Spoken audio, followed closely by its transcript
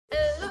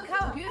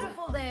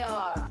beautiful they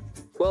are.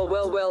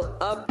 Well,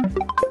 up.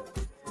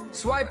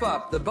 Swipe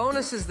up. The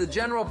bonus is the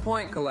general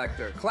point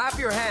collector. Clap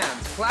your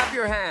hands. Clap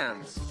your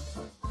hands.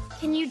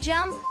 Can you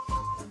jump?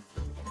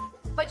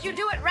 But you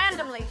do it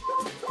randomly.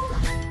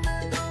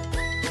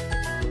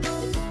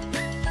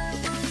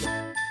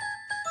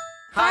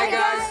 Hi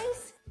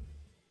guys.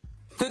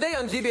 Today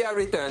on GBR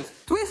returns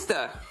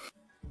Twister.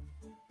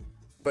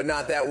 But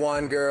not that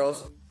one,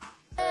 girls.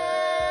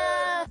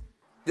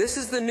 This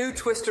is the new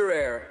Twister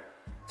Air.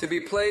 To be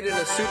played in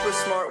a super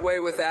smart way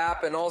with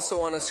app and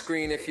also on a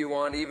screen if you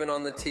want, even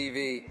on the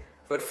TV.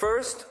 But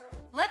first,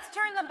 let's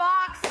turn the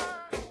box.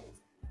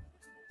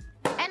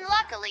 And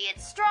luckily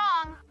it's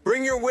strong.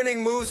 bring your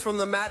winning moves from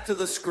the mat to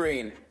the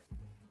screen.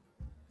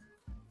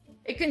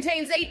 It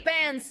contains 8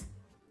 bands.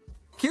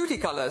 Cutie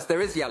colors,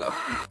 there is yellow.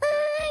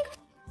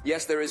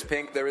 Yes, there is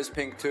pink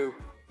too.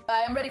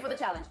 I am ready for the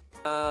challenge.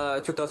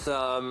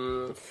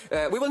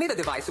 We will need a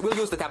device. We'll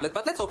use the tablet,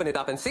 but let's open it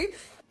up and see.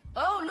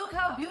 Oh, look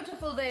how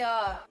beautiful they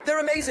are. They're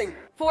amazing.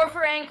 4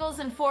 for ankles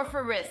and 4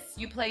 for wrists.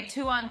 You play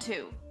 2 on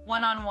 2,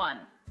 1 on 1.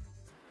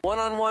 1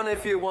 on 1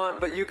 if you want,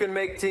 but you can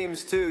make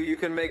teams too. You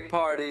can make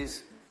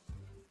parties.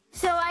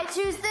 So I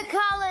choose the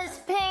colors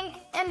pink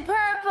and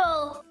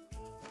purple.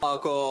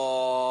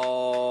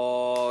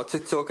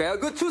 It's okay.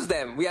 Good, choose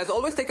them. We as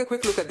always take a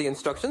quick look at the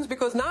instructions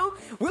because now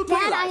we'll play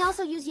Dad, live. I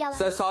also use yellow.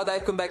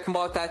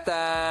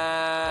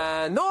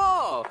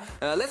 No!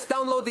 Let's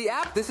download the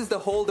app. This is the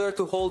holder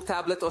to hold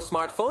tablet or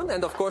smartphone.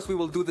 And of course, we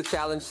will do the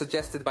challenge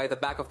suggested by the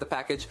back of the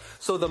package.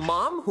 So the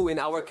mom, who in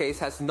our case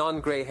has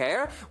non-gray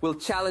hair, will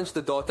challenge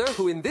the daughter,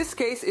 who in this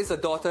case is a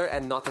daughter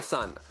and not a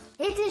son.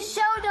 It is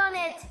showed on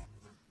it.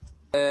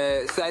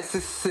 There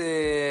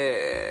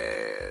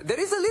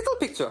is a little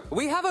picture.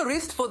 We have a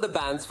wrist for the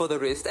bands for the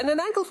wrist and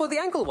an ankle for the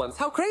ankle ones.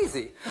 How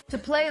crazy! To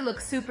play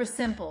looks super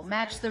simple.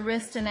 Match the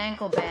wrist and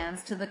ankle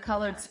bands to the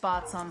colored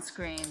spots on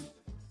screen.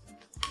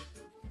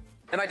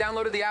 And I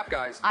downloaded the app,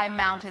 guys. I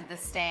mounted the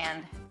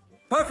stand.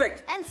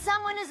 Perfect! And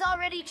someone is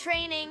already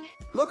training.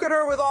 Look at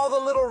her with all the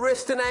little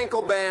wrist and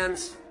ankle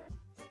bands.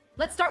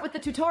 Let's start with the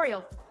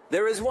tutorial.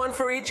 There is one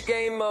for each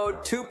game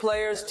mode, 2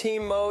 players,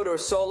 team mode, or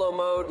solo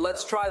mode.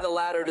 Let's try the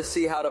latter to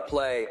see how to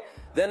play.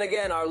 Then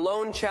again, our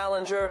lone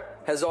challenger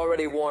has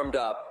already warmed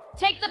up.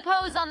 Take the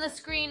pose on the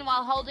screen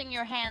while holding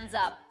your hands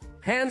up.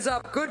 Hands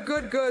up, good.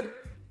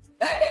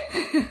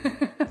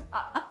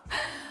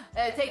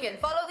 Taken.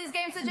 Follow these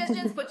game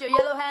suggestions. Put your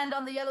yellow hand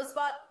on the yellow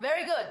spot.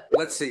 Very good.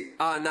 Let's see.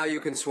 Now you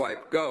can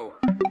swipe. Go.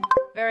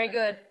 Very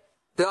good.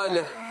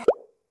 Done.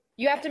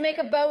 You have to make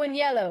a bow in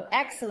yellow.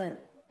 Excellent.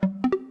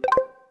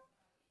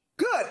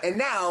 Good, and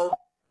now...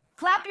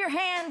 Clap your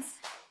hands.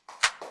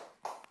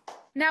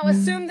 Now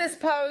assume this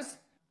pose.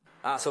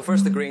 So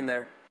first the green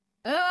there.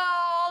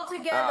 All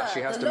together.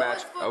 She has the to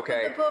lowest match. foot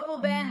Okay. with the purple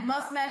band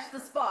must match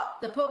the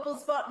spot. The purple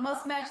spot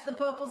must match the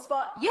purple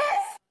spot.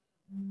 Yes!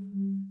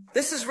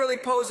 This is really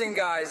posing,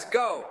 guys.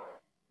 Go.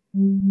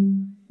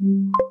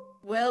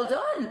 Well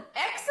done.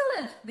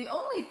 Excellent. The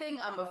only thing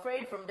I'm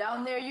afraid from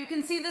down there, you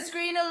can see the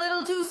screen a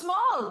little too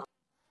small.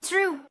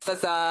 True. Then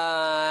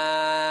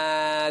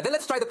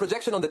let's try the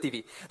projection on the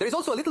TV. There is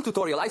also a little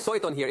tutorial. I saw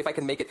it on here, if I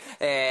can make it.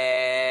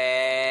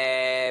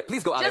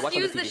 Please go, Ale, Just watch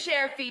on the use TV. the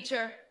share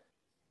feature.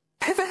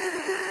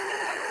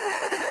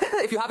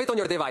 If you have it on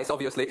your device,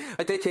 obviously.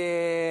 And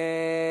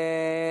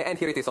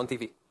here it is on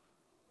TV.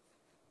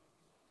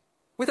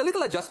 With a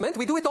little adjustment,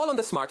 we do it all on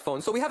the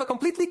smartphone, so we have a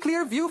completely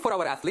clear view for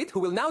our athlete,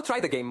 who will now try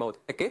the game mode,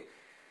 okay?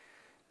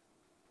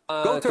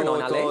 Go turn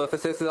on, Ale.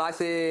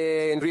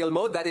 In real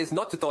mode, that is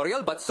not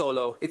tutorial, but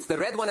solo. It's the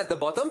red one at the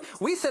bottom.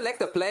 We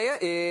select a player.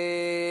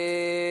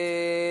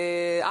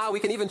 We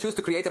can even choose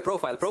to create a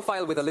profile.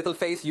 Profile with a little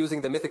face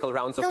using the mythical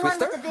rounds of Twister.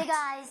 The one with the big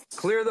eyes.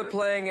 Clear the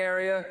playing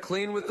area.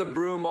 Clean with the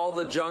broom all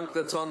the junk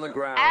that's on the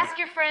ground. Ask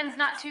your friends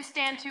not to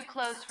stand too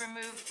close.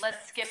 Remove.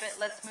 Let's skip it.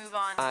 Let's move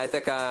on. I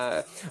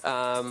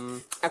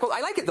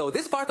like it though.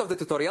 This part of the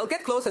tutorial.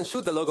 Get close and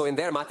shoot the logo in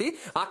there, Mati.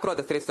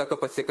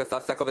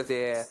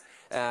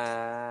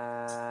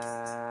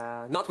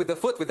 Not with the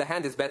foot, with the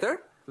hand is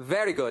better.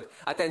 Very good.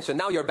 Attention,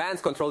 now your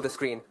bands control the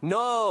screen.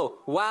 No!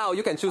 Wow,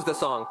 you can choose the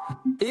song.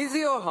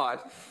 Easy or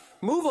hard?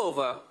 Move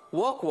over.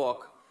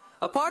 Walk.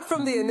 Apart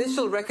from the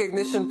initial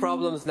recognition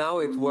problems, now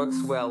it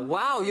works well.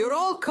 Wow, you're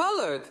all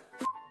colored.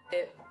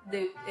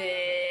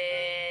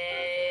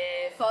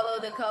 Follow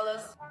the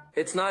colors.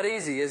 It's not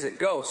easy, is it?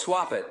 Go,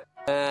 swap it.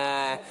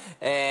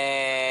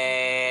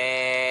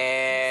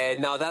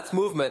 Now that's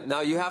movement.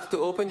 Now you have to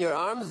open your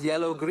arms,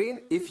 yellow,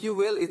 green. If you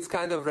will, it's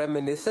kind of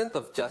reminiscent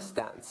of Just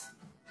Dance.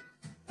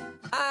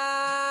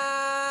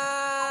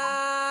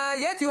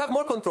 Yet you have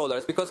more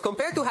controllers, because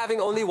compared to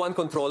having only one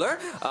controller,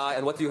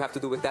 and what do you have to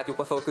do with that? You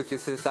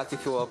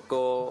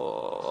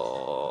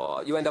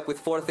end up with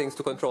 4 things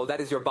to control. That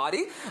is your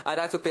body.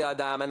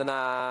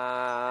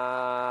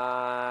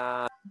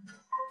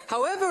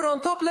 However, on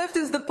top left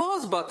is the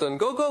pause button.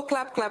 Go,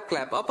 clap,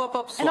 clap. Up,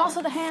 swap. And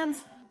also the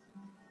hands.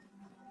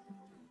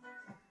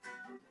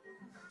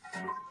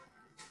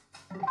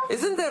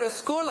 Isn't there a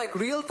score like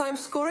real-time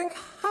scoring?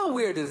 How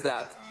weird is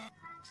that?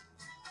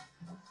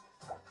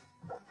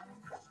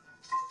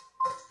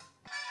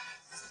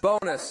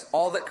 Bonus.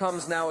 All that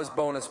comes now is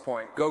bonus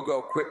point. Go,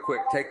 go, quick,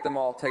 quick. Take them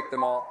all, take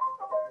them all.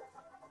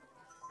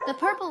 The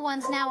purple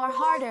ones now are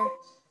harder.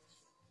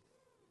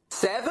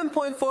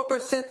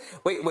 7.4%.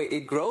 Wait,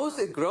 it grows?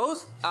 It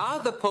grows? Ah,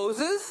 the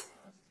poses?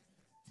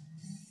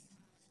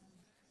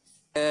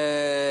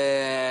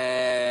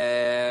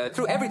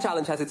 True, every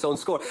challenge has its own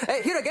score.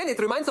 Hey, here again, it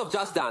reminds of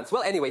Just Dance.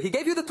 Well, anyway, he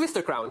gave you the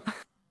Twister crown.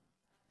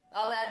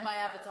 I'll add my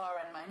avatar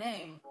and my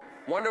name.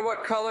 Wonder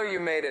what color you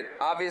made it.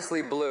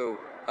 Obviously blue.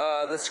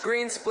 The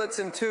screen splits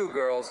in two,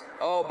 girls.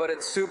 Oh, but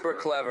it's super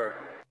clever.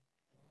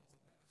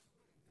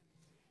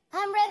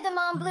 I'm red, the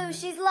mom blue.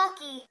 She's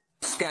lucky.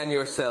 Scan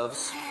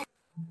yourselves.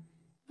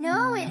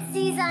 No, it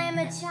sees I am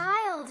a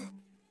child.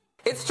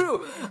 It's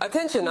true.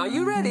 Attention, are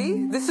you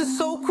ready? This is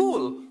so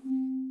cool.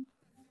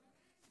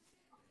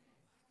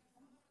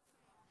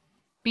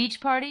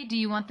 Beach party? Do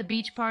you want the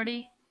beach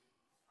party?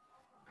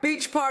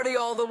 Beach party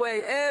all the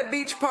way.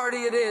 Beach party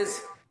it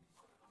is.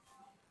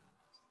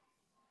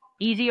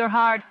 Easy or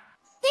hard?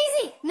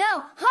 Easy!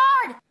 No,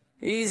 hard!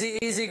 Easy,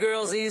 easy,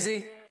 girls,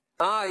 easy.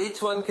 Ah,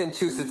 each one can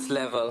choose its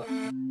level.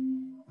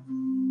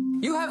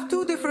 You have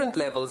 2 different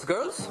levels,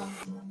 girls.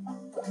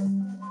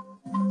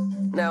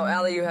 Now,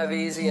 Allie, you have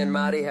easy and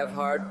Mati have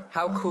hard.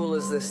 How cool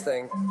is this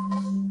thing?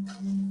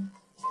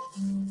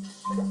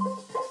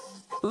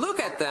 Look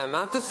at them.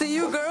 To see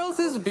you girls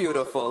is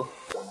beautiful.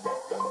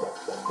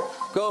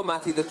 Go,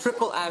 Mati, the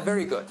triple A.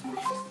 Very good.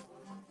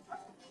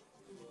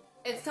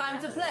 It's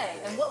time to play.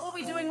 And what were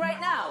we doing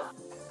right now?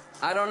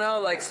 I don't know,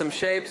 like some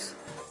shapes.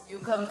 You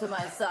come to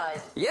my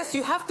side. Yes,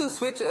 you have to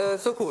switch.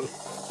 So cool.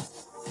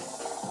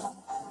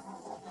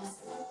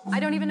 I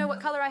don't even know what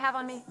color I have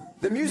on me.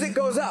 The music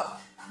goes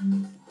up.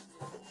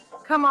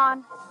 Come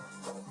on.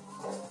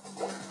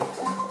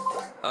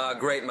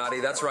 Great, Mati.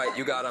 That's right.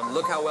 You got him.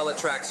 Look how well it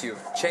tracks you.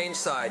 Change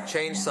side,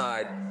 change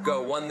side.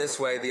 Go one this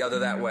way, the other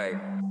that way.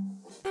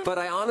 But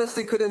I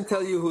honestly couldn't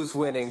tell you who's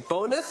winning.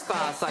 Bonus?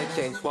 Side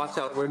change. Watch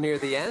out, we're near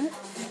the end.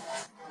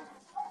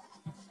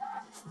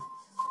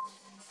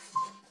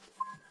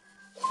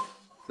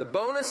 The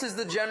bonus is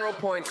the general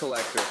point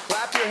collector.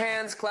 Clap your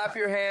hands, clap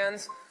your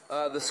hands.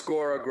 The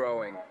score are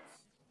growing.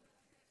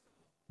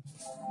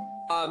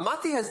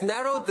 Mati has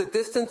narrowed the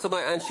distance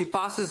and she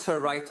passes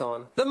her right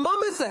on. The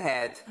mum is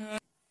ahead.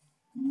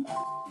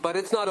 But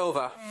it's not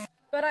over.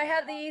 But I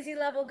had the easy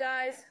level,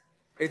 guys.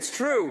 It's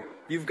true.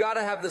 You've got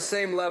to have the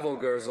same level,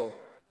 Gerzel.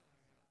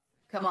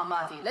 Come on,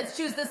 Mati. Let's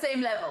choose the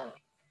same level.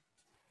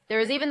 There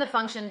is even the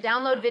function,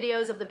 download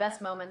videos of the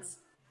best moments.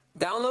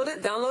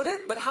 Download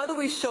it? But how do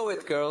we show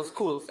it, girls?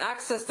 Cool.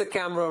 Access the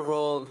camera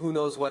roll. Who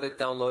knows what it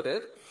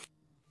downloaded?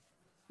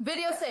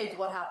 Video saved.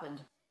 What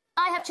happened?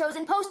 I have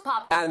chosen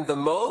post-pop. And the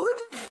mode?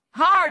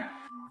 Hard!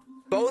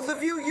 Both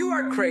of you? You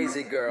are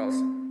crazy, girls.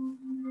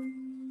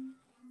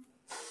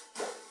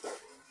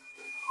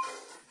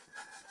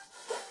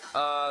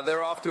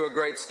 They're off to a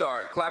great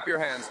start. Clap your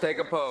hands. Take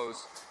a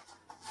pose.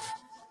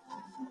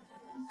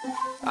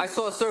 I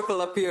saw a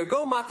circle appear.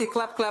 Go, Mati,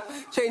 clap, clap.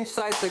 Change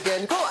sides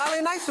again. Go,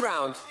 Ali, nice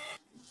round.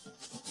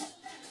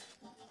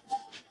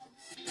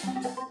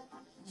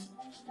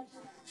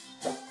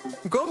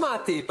 Go,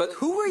 Mati, but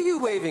who were you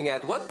waving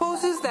at? What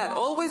pose is that?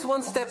 Always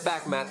one step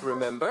back, Matt,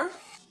 remember?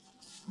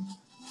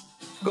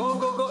 Go,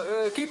 go,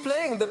 go. Keep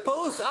playing the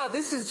pose. Ah,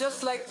 this is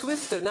just like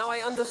Twister. Now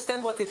I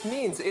understand what it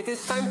means. It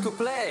is time to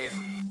play.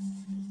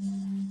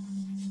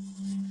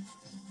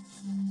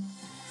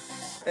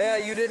 Yeah,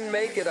 you didn't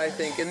make it, I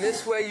think. In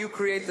this way, you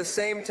create the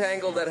same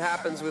tangle that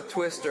happens with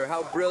Twister.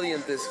 How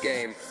brilliant this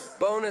game.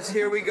 Bonus,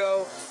 here we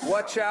go.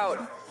 Watch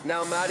out.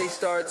 Now Maddie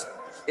starts.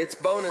 It's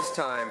bonus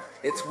time.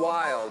 It's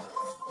wild.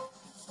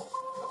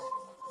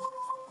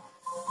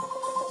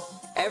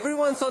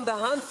 Everyone's on the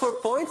hunt for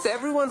points.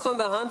 Everyone's on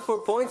the hunt for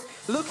points.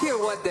 Look here,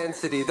 what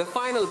density. The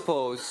final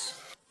pose.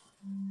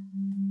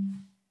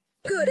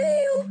 Good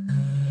ale.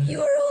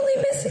 You are only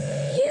missing.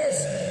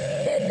 Yes.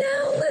 And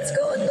now let's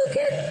go and look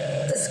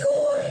at the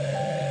score.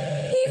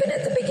 Even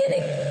at the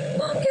beginning,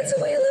 Mom gets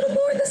away a little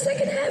more in the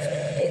second half.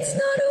 It's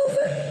not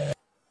over.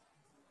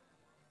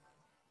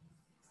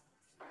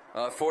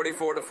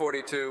 44 to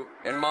 42,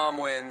 and Mom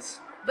wins.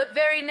 But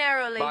very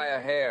narrowly. By a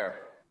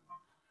hair.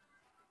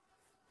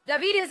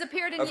 David has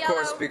appeared in Of yellow.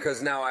 course,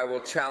 because now I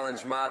will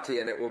challenge Mati,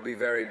 and it will be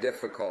very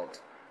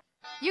difficult.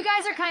 You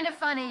guys are kind of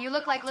funny. You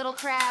look like little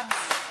crabs.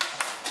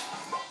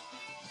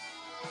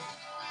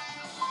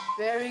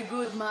 Very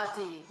good,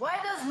 Mati. Why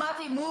does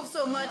Mati move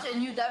so much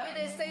and you,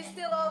 Davide, stay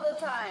still all the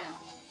time?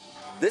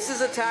 This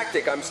is a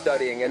tactic I'm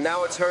studying, and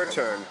now it's her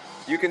turn.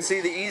 You can see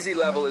the easy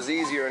level is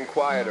easier and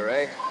quieter,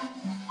 eh?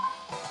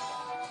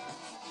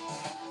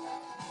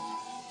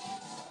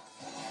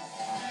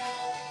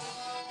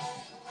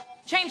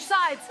 Change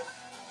sides.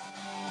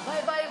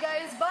 Bye-bye,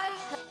 guys. Bye.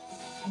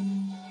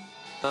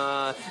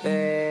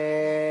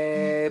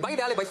 Bye,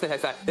 dale, bye,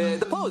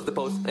 the pose.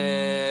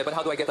 But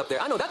how do I get up there?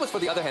 Ah, no, that was for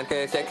the other hand.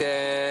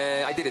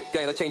 I did it.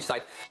 Okay, let's change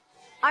side.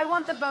 I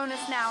want the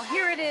bonus now.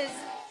 Here it is.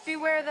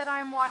 Beware that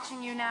I'm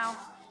watching you now.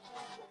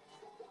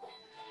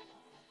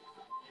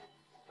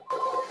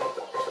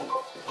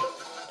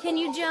 Can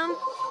you jump?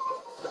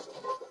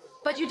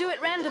 but you do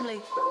it randomly.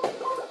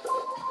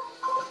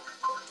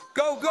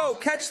 Go, go,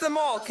 catch them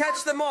all,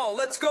 catch them all.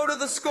 Let's go to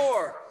the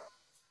score.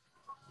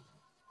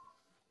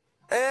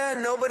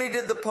 Nobody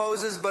did the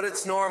poses, but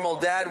it's normal.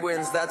 Dad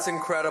wins, that's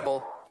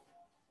incredible.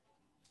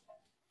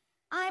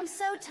 I'm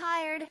so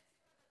tired.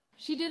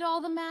 She did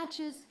all the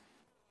matches.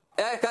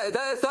 Maybe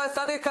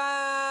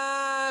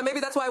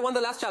that's why I won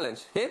the last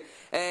challenge.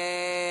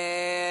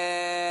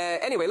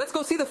 Anyway, let's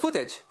go see the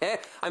footage.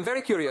 I'm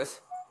very curious.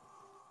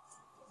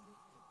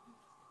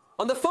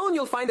 On the phone,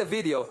 you'll find a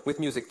video with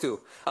music too.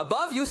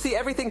 Above, you see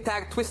everything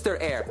tagged Twister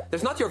Air.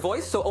 There's not your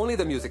voice, so only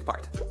the music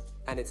part.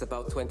 And it's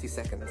about 20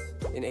 seconds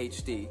in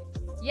HD.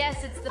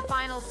 Yes, it's the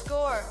final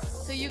score,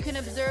 so you can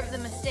observe the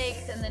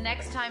mistakes and the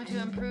next time to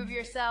improve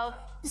yourself.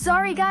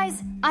 Sorry,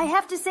 guys. I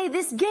have to say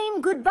this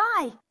game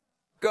goodbye.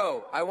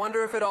 Go. I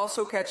wonder if it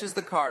also catches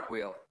the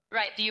cartwheel.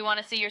 Right, do you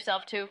want to see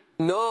yourself too?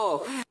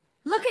 No.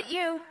 Look at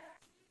you.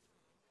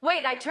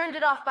 Wait, I turned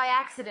it off by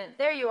accident.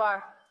 There you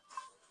are.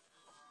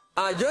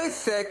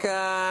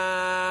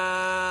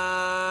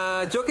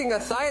 Joking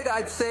aside,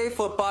 I'd say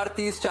for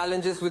parties,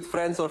 challenges with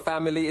friends or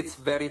family, it's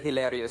very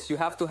hilarious. You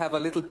have to have a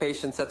little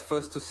patience at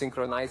first to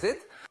synchronize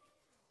it.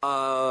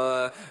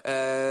 But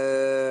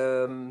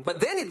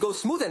then it goes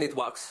smooth and it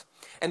works.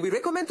 And we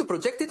recommend to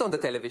project it on the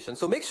television,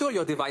 so make sure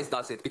your device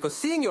does it, because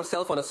seeing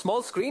yourself on a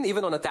small screen,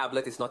 even on a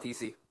tablet, is not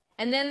easy.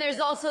 And then there's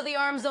also the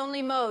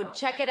arms-only mode.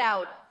 Check it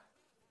out.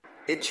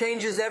 It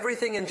changes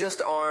everything in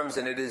just arms,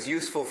 and it is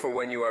useful for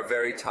when you are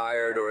very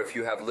tired or if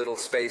you have little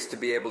space to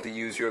be able to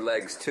use your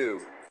legs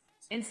too.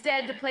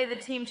 Instead, to play the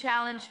team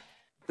challenge.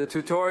 The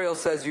tutorial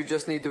says you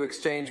just need to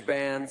exchange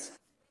bands.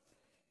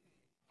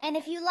 And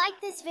if you like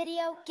this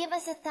video, give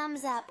us a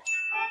thumbs up.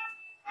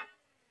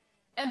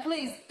 And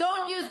please,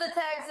 don't use the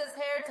tags as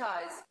hair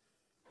ties,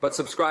 But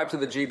subscribe to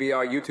the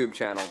GBR YouTube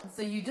channel.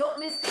 so you don't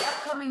miss the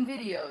upcoming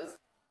videos.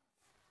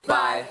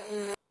 Bye.